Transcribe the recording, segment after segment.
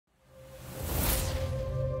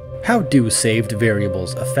How do saved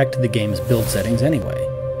variables affect the game's build settings anyway?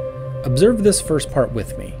 Observe this first part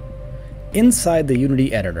with me. Inside the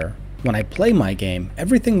Unity editor, when I play my game,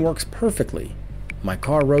 everything works perfectly. My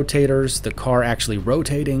car rotators, the car actually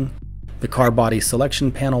rotating, the car body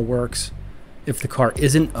selection panel works. If the car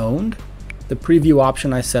isn't owned, the preview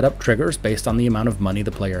option I set up triggers based on the amount of money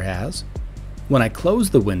the player has. When I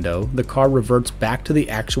close the window, the car reverts back to the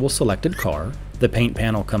actual selected car. The paint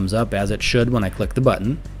panel comes up as it should when I click the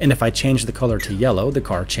button, and if I change the color to yellow, the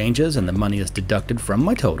car changes and the money is deducted from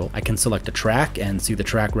my total. I can select a track and see the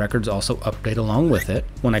track records also update along with it.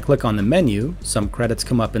 When I click on the menu, some credits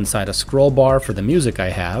come up inside a scroll bar for the music I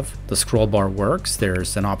have. The scroll bar works,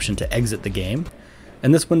 there's an option to exit the game,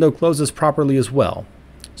 and this window closes properly as well.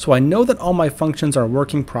 So I know that all my functions are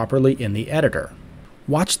working properly in the editor.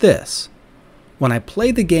 Watch this. When I play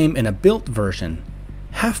the game in a built version,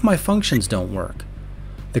 half my functions don't work.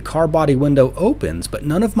 The car body window opens, but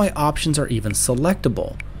none of my options are even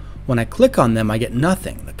selectable. When I click on them, I get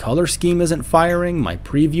nothing. The color scheme isn't firing, my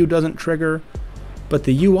preview doesn't trigger, but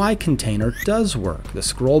the UI container does work. The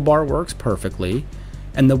scroll bar works perfectly,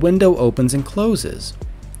 and the window opens and closes.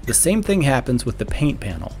 The same thing happens with the paint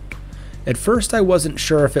panel. At first, I wasn't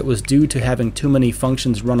sure if it was due to having too many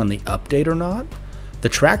functions run on the update or not. The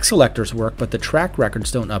track selectors work, but the track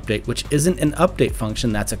records don't update, which isn't an update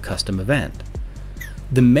function, that's a custom event.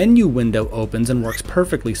 The menu window opens and works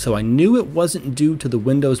perfectly, so I knew it wasn't due to the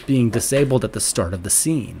windows being disabled at the start of the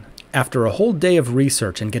scene. After a whole day of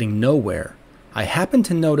research and getting nowhere, I happened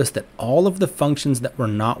to notice that all of the functions that were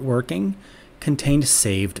not working contained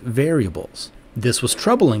saved variables. This was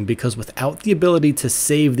troubling because without the ability to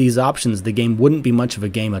save these options, the game wouldn't be much of a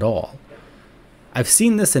game at all. I've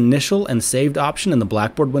seen this initial and saved option in the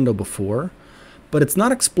Blackboard window before, but it's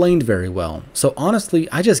not explained very well, so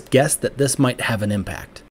honestly, I just guessed that this might have an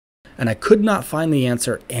impact. And I could not find the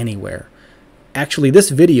answer anywhere. Actually, this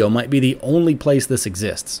video might be the only place this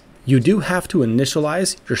exists. You do have to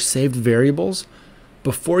initialize your saved variables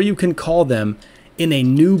before you can call them in a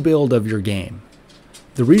new build of your game.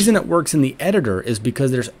 The reason it works in the editor is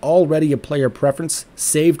because there's already a player preference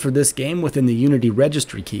saved for this game within the Unity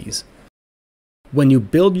registry keys. When you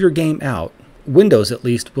build your game out, Windows at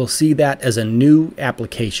least will see that as a new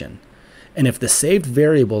application. And if the saved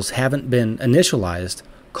variables haven't been initialized,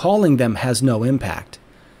 calling them has no impact.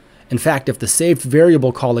 In fact, if the saved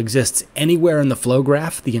variable call exists anywhere in the flow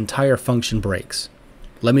graph, the entire function breaks.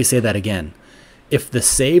 Let me say that again. If the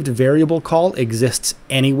saved variable call exists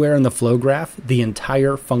anywhere in the flow graph, the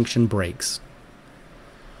entire function breaks.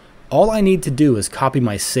 All I need to do is copy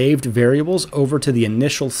my saved variables over to the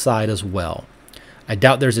initial side as well. I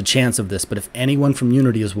doubt there's a chance of this, but if anyone from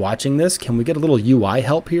Unity is watching this, can we get a little UI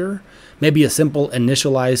help here? Maybe a simple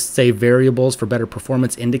initialize save variables for better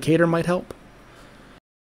performance indicator might help?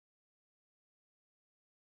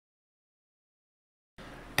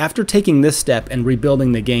 After taking this step and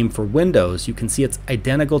rebuilding the game for Windows, you can see it's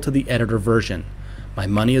identical to the editor version. My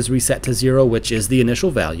money is reset to 0, which is the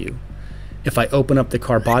initial value. If I open up the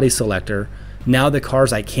car body selector, now the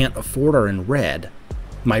cars I can't afford are in red.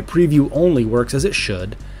 My preview only works as it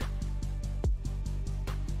should,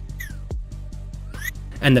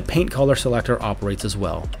 and the paint color selector operates as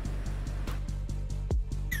well.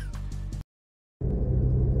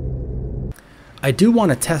 I do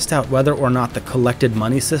want to test out whether or not the collected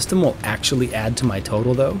money system will actually add to my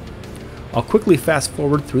total though. I'll quickly fast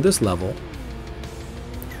forward through this level.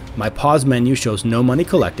 My pause menu shows no money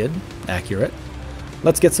collected, accurate.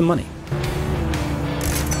 Let's get some money.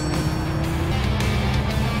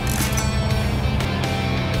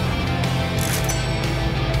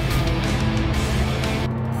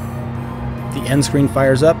 The end screen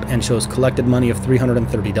fires up and shows collected money of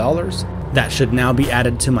 $330. That should now be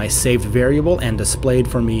added to my saved variable and displayed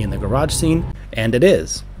for me in the garage scene, and it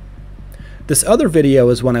is. This other video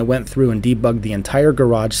is when I went through and debugged the entire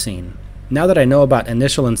garage scene. Now that I know about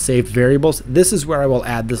initial and saved variables, this is where I will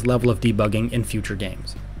add this level of debugging in future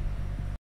games.